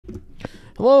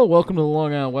Hello, welcome to the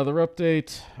Long Island Weather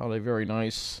Update. On a very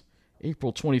nice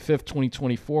April 25th,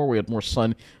 2024. We had more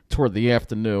sun toward the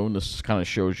afternoon. This kind of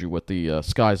shows you what the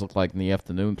skies look like in the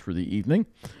afternoon through the evening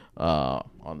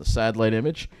on the satellite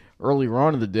image. Earlier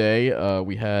on in the day,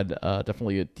 we had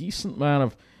definitely a decent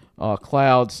amount of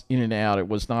clouds in and out. It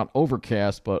was not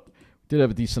overcast, but we did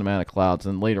have a decent amount of clouds.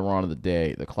 And later on in the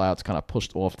day, the clouds kind of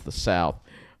pushed off to the south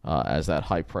as that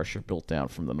high pressure built down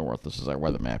from the north. This is our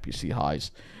weather map. You see highs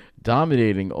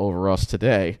dominating over us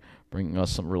today, bringing us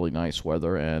some really nice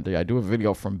weather. And I do a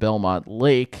video from Belmont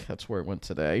Lake. That's where it went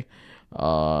today.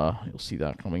 You'll see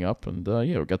that coming up. And,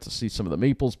 we got to see some of the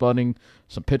maples budding,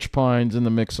 some pitch pines in the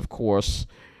mix, of course.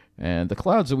 And the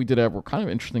clouds that we did have were kind of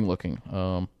interesting looking.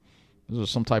 This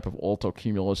was some type of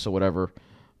altocumulus or whatever.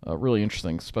 Really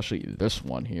interesting, especially this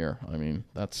one here. I mean,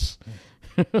 that's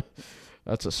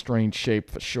that's a strange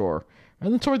shape for sure.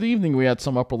 And then toward the evening, we had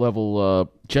some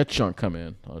upper-level jet chunk come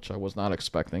in, which I was not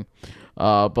expecting.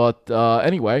 But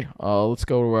anyway, let's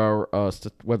go to our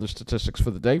weather statistics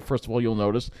for the day. First of all, you'll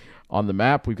notice on the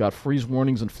map, we've got freeze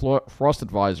warnings and frost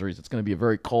advisories. It's going to be a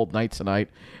very cold night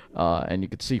tonight, and you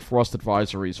can see frost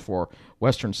advisories for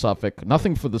western Suffolk.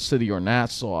 Nothing for the city or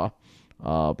Nassau,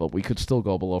 but we could still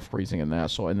go below freezing in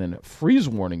Nassau. And then freeze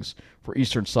warnings for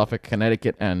eastern Suffolk,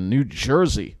 Connecticut, and New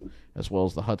Jersey, as well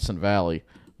as the Hudson Valley.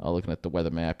 Looking at the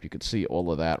weather map, you can see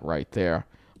all of that right there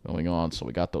going on. So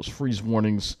we got those freeze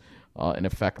warnings in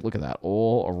effect. Look at that,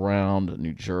 all around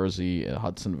New Jersey and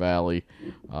Hudson Valley.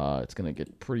 It's going to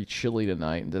get pretty chilly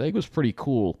tonight, and today was pretty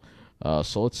cool.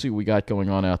 So let's see what we got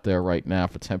going on out there right now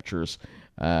for temperatures.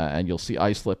 And you'll see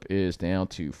Islip is down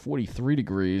to 43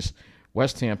 degrees.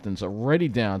 West Hampton's already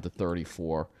down to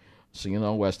 34. So you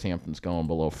know West Hampton's going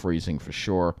below freezing for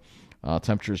sure.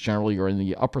 Temperatures generally are in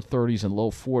the upper 30s and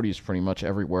low 40s pretty much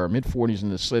everywhere. Mid-40s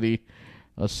in the city.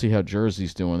 Let's see how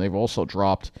Jersey's doing. They've also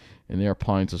dropped in their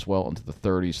pines as well into the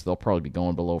 30s. They'll probably be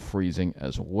going below freezing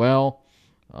as well.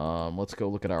 Let's go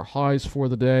look at our highs for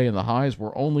the day. And the highs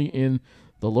were only in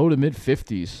the low to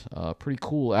mid-50s. Pretty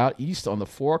cool. Out east on the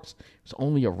Forks, it's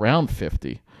only around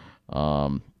 50.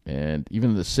 And even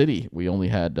in the city, we only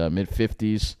had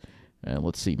mid-50s. And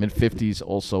let's see, mid-50s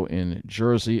also in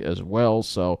Jersey as well.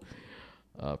 So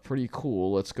pretty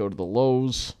cool. Let's go to the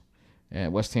lows.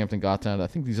 And West Hampton got down. I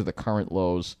think these are the current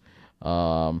lows.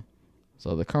 So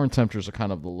the current temperatures are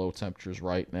kind of the low temperatures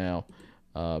right now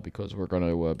because we're going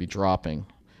to be dropping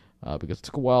because it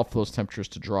took a while for those temperatures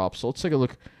to drop. So let's take a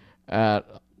look at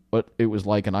what it was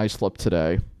like in Islip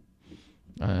today.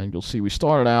 And you'll see we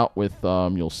started out with,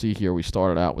 you'll see here we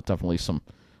started out with definitely some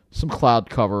cloud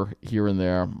cover here and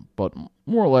there, but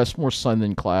more or less more sun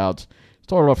than clouds.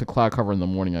 Started off with cloud cover in the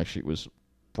morning. Actually, it was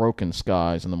broken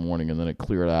skies in the morning, and then it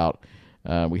cleared out.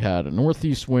 We had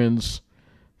northeast winds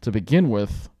to begin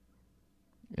with,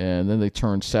 and then they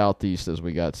turned southeast as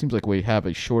we got. It seems like we have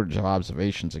a shortage of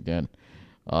observations again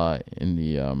in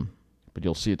the, but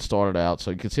you'll see it started out.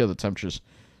 So you can see how the temperatures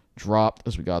dropped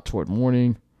as we got toward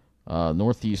morning.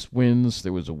 Northeast winds.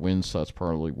 There was a wind, so that's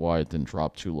probably why it didn't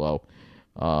drop too low.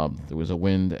 There was a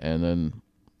wind, and then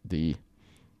the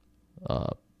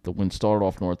wind started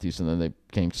off northeast, and then they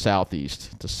came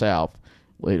southeast to south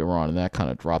later on, and that kind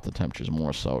of dropped the temperatures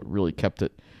more. So it really kept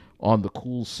it on the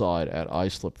cool side at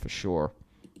Islip for sure.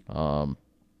 So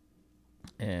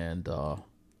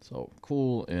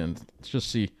cool, and let's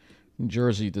just see. New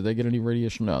Jersey, did they get any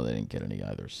radiation? No, they didn't get any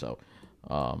either. So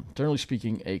generally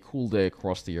speaking, a cool day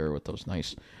across the area with those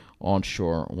nice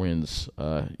onshore winds,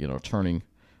 turning.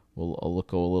 I'll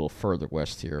go a little further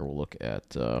west here. We'll look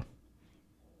at, I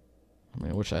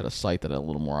wish I had a site that had a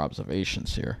little more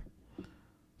observations here.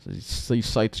 So these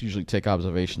sites usually take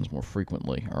observations more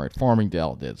frequently. All right,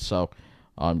 Farmingdale did. So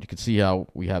you can see how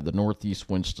we have the northeast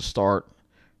winds to start,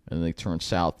 and they turn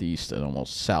southeast and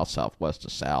almost southwest to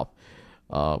south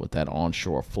with that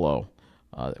onshore flow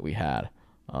that we had.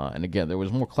 And again, there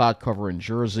was more cloud cover in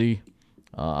Jersey,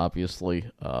 obviously.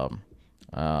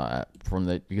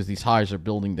 Because these highs are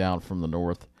building down from the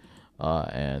north,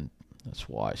 and that's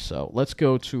why. So let's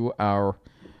go to our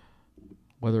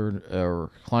weather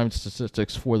or climate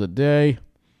statistics for the day.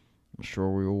 I'm sure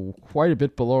we were quite a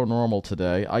bit below normal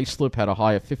today. Islip had a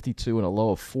high of 52 and a low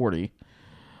of 40.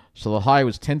 So the high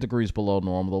was 10 degrees below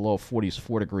normal. The low of 40 is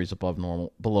 4 degrees below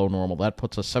normal. That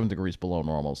puts us 7 degrees below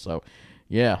normal. So,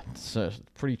 yeah, it's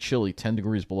pretty chilly. 10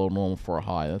 degrees below normal for a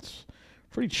high. That's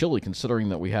pretty chilly considering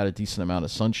that we had a decent amount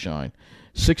of sunshine.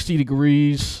 60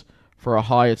 degrees for a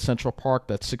high at Central Park.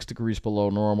 That's 6 degrees below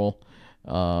normal,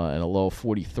 and a low of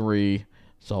 43.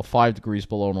 So 5 degrees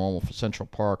below normal for Central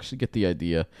Park. So you get the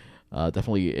idea.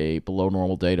 Definitely a below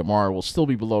normal day. Tomorrow will still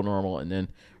be below normal, and then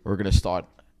we're going to start,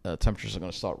 temperatures are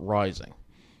going to start rising.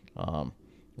 When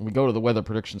we go to the Weather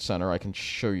Prediction Center, I can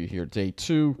show you here day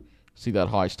 2. See that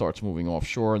high starts moving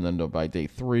offshore, and then by day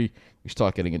 3, we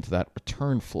start getting into that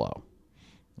return flow.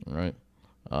 All right.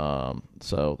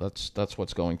 So that's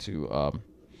what's going to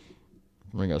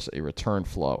bring us a return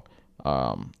flow.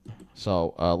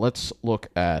 So let's look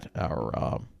at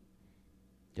our.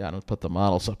 Yeah, I don't put the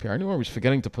models up here. I knew I was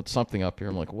forgetting to put something up here.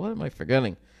 I'm like, what am I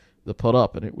forgetting to put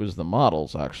up? And it was the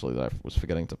models, actually, that I was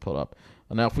forgetting to put up.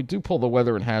 And now, if we do pull the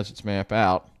weather and hazards map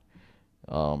out,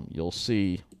 you'll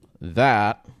see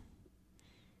that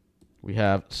we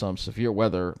have some severe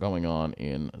weather going on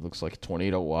in, it looks like a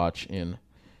tornado watch in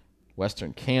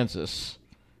western Kansas,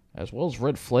 as well as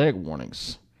red flag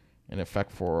warnings in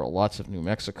effect for lots of New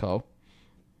Mexico.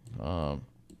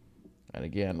 And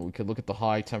again, we could look at the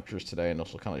high temperatures today and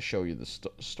also kind of show you the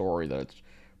story that it's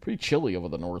pretty chilly over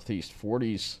the Northeast.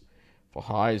 40s for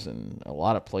highs in a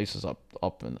lot of places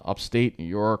up in upstate New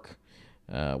York,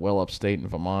 well upstate in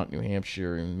Vermont, New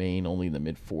Hampshire, and Maine, only in the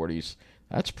mid-40s.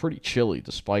 That's pretty chilly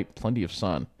despite plenty of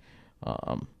sun.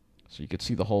 So you could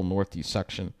see the whole Northeast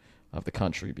section of the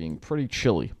country being pretty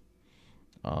chilly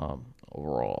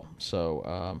overall.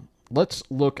 So let's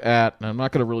look at, and I'm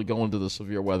not going to really go into the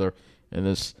severe weather in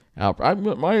this outbreak.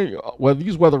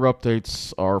 These weather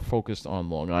updates are focused on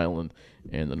Long Island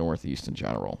and the Northeast in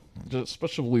general,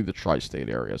 especially the tri-state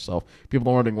area. So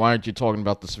people are wondering, why aren't you talking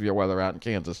about the severe weather out in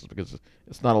Kansas? It's because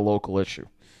it's not a local issue.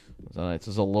 It's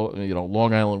just a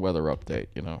Long Island weather update.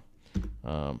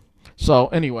 So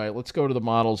anyway, let's go to the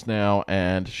models now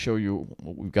and show you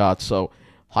what we've got. So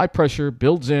high pressure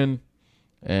builds in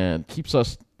and keeps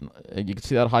us. And you can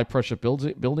see that high pressure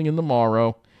building in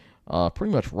tomorrow.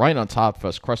 Pretty much right on top of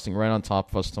us, cresting right on top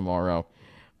of us tomorrow,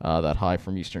 that high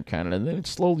from eastern Canada. And then it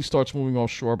slowly starts moving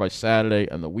offshore by Saturday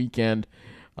and the weekend.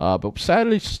 But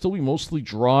Saturday should still be mostly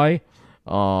dry.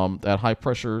 That high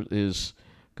pressure is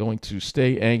going to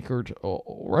stay anchored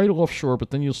right offshore,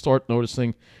 but then you'll start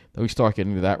noticing that we start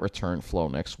getting to that return flow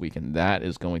next week, and that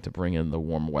is going to bring in the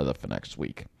warm weather for next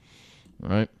week. All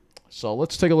right, so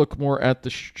let's take a look more at the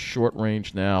short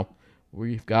range now.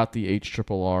 We've got the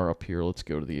HRRR up here. Let's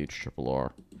go to the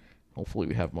HRRR. Hopefully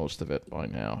we have most of it by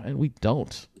now, and we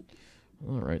don't.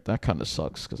 All right, that kind of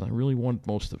sucks because I really want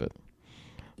most of it.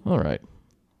 All right,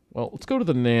 well, let's go to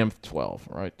the NAM 12.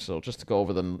 All right, so just to go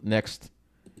over the next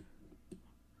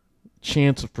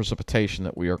chance of precipitation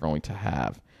that we are going to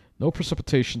have. No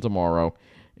precipitation tomorrow.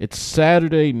 It's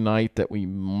Saturday night that we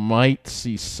might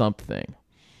see something.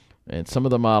 And some of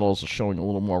the models are showing a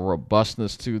little more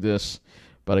robustness to this.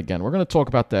 But again, we're going to talk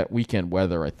about that weekend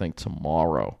weather, I think,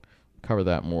 tomorrow. Cover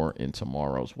that more in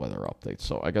tomorrow's weather update.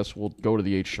 So I guess we'll go to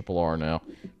the HRRR now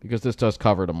because this does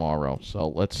cover tomorrow. So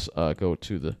let's go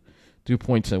to the dew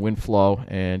points and wind flow.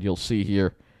 And you'll see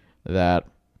here that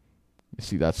you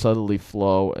see that southerly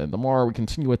flow, and tomorrow we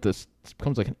continue with this. It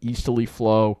becomes like an easterly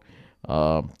flow.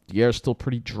 The air is still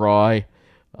pretty dry,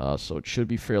 so it should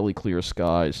be fairly clear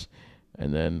skies.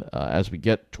 And then as we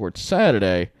get towards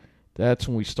Saturday, that's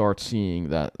when we start seeing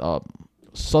that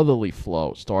southerly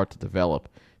flow start to develop.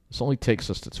 This only takes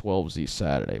us to 12Z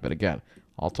Saturday, but again,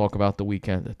 I'll talk about the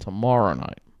weekend tomorrow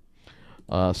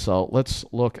night. So let's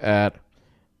look at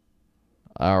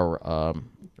our.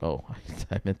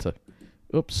 I meant to.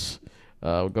 Oops.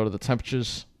 We'll go to the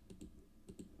temperatures.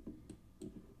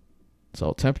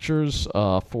 So temperatures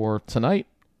for tonight,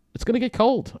 it's going to get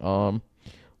cold.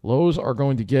 Lows are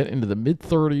going to get into the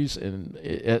mid-30s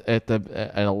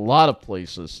at a lot of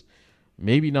places.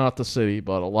 Maybe not the city,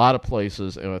 but a lot of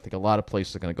places, and I think a lot of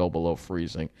places are going to go below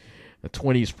freezing. The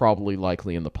 20s probably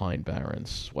likely in the Pine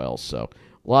Barrens as well. So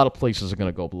a lot of places are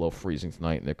going to go below freezing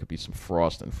tonight, and there could be some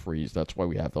frost and freeze. That's why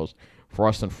we have those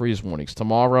frost and freeze warnings.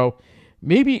 Tomorrow,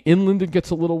 maybe inland it gets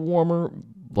a little warmer,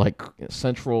 like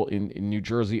central in New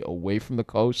Jersey away from the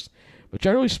coast. But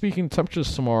generally speaking,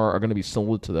 temperatures tomorrow are going to be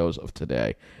similar to those of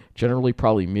today. Generally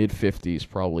probably mid-50s,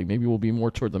 probably. Maybe we'll be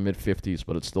more toward the mid-50s,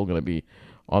 but it's still going to be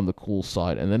on the cool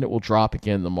side. And then it will drop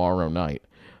again tomorrow night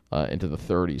into the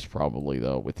 30s probably,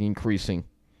 though, with the increasing.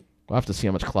 We'll have to see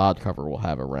how much cloud cover we'll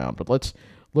have around. But let's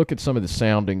look at some of the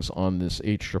soundings on this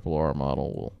HRRR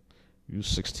model. We'll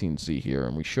use 16Z here,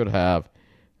 and we should have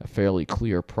a fairly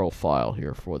clear profile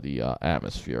here for the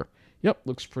atmosphere. Yep,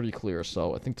 looks pretty clear.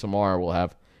 So I think tomorrow we'll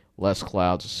have less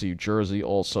clouds. See Jersey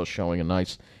also showing a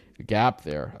nice gap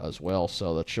there as well.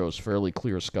 So that shows fairly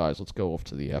clear skies. Let's go off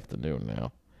to the afternoon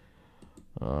now.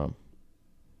 Let's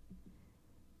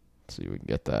see if we can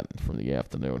get that from the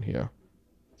afternoon here.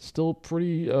 Still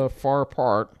pretty far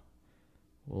apart.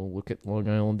 We'll look at Long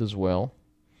Island as well.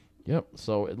 Yep,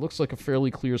 so it looks like a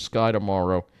fairly clear sky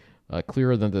tomorrow.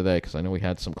 Clearer than today because I know we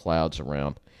had some clouds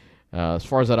around. As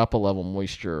far as that upper level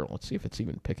moisture, let's see if it's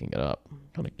even picking it up. I'm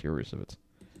kind of curious if it's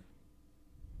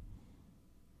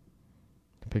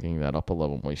picking that upper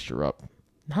level moisture up.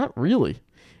 Not really.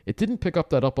 It didn't pick up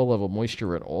that upper level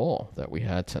moisture at all that we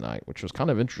had tonight, which was kind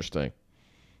of interesting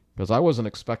because I wasn't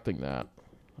expecting that.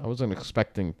 I wasn't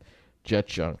expecting jet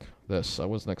junk. I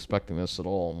wasn't expecting this at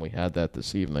all, and we had that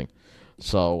this evening.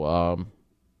 So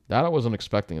that I wasn't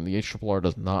expecting, and the HRRR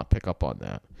does not pick up on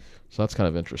that. So that's kind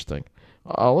of interesting.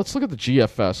 Let's look at the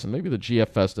GFS, and maybe the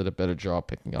GFS did a better job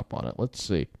picking up on it. Let's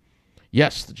see.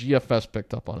 Yes, the GFS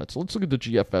picked up on it. So let's look at the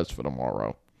GFS for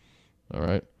tomorrow. All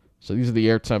right. So these are the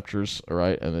air temperatures, all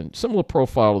right, and then similar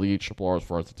profile to the HRRR as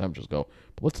far as the temperatures go.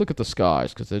 But let's look at the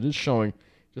skies because it is showing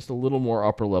just a little more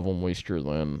upper level moisture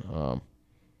than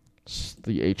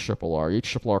the HRRR.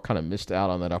 HRRR kind of missed out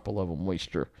on that upper level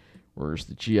moisture, whereas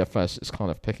the GFS is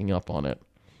kind of picking up on it.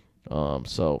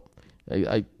 So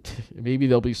maybe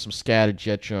there'll be some scattered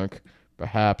jet junk,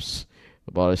 perhaps,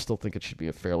 but I still think it should be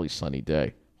a fairly sunny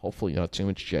day. Hopefully not too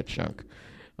much jet junk.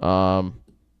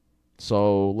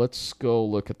 So let's go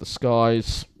look at the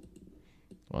skies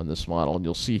on this model, and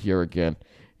you'll see here again,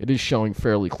 it is showing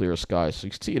fairly clear skies. So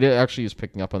you can see it actually is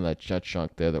picking up on that jet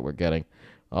chunk there that we're getting.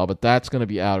 But that's going to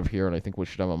be out of here, and I think we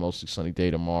should have a mostly sunny day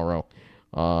tomorrow.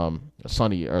 A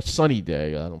sunny day.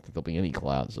 I don't think there'll be any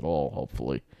clouds at all,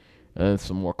 hopefully. And then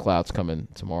some more clouds coming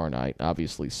tomorrow night.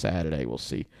 Obviously, Saturday we'll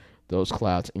see those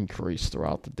clouds increase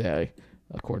throughout the day,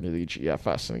 according to the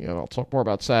GFS. And again, I'll talk more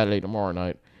about Saturday tomorrow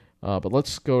night. But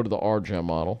let's go to the RGEM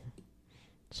model.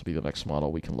 This will be the next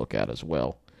model we can look at as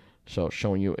well. So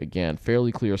showing you, again,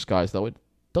 fairly clear skies, though it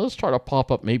does try to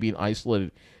pop up maybe an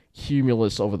isolated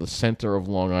cumulus over the center of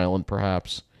Long Island,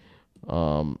 perhaps.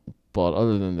 But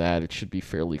other than that, it should be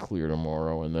fairly clear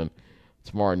tomorrow. And then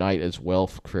tomorrow night as well,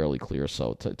 fairly clear.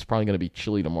 So it's probably going to be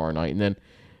chilly tomorrow night. And then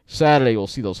Saturday, we'll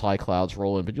see those high clouds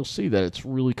roll in. But you'll see that it's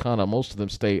really kind of, most of them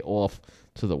stay off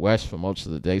to the west for most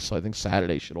of the day. So I think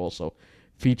Saturday should also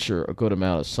feature a good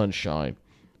amount of sunshine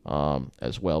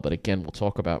as well. But again, we'll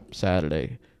talk about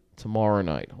Saturday tomorrow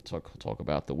night. I'll talk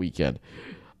about the weekend.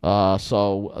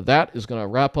 So that is going to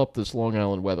wrap up this Long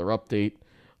Island weather update.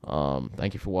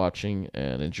 Thank you for watching,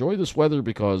 and enjoy this weather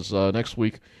because next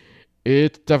week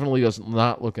it definitely does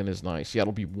not looking as nice. Yeah,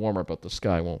 it'll be warmer, but the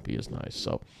sky won't be as nice.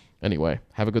 So anyway,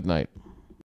 have a good night.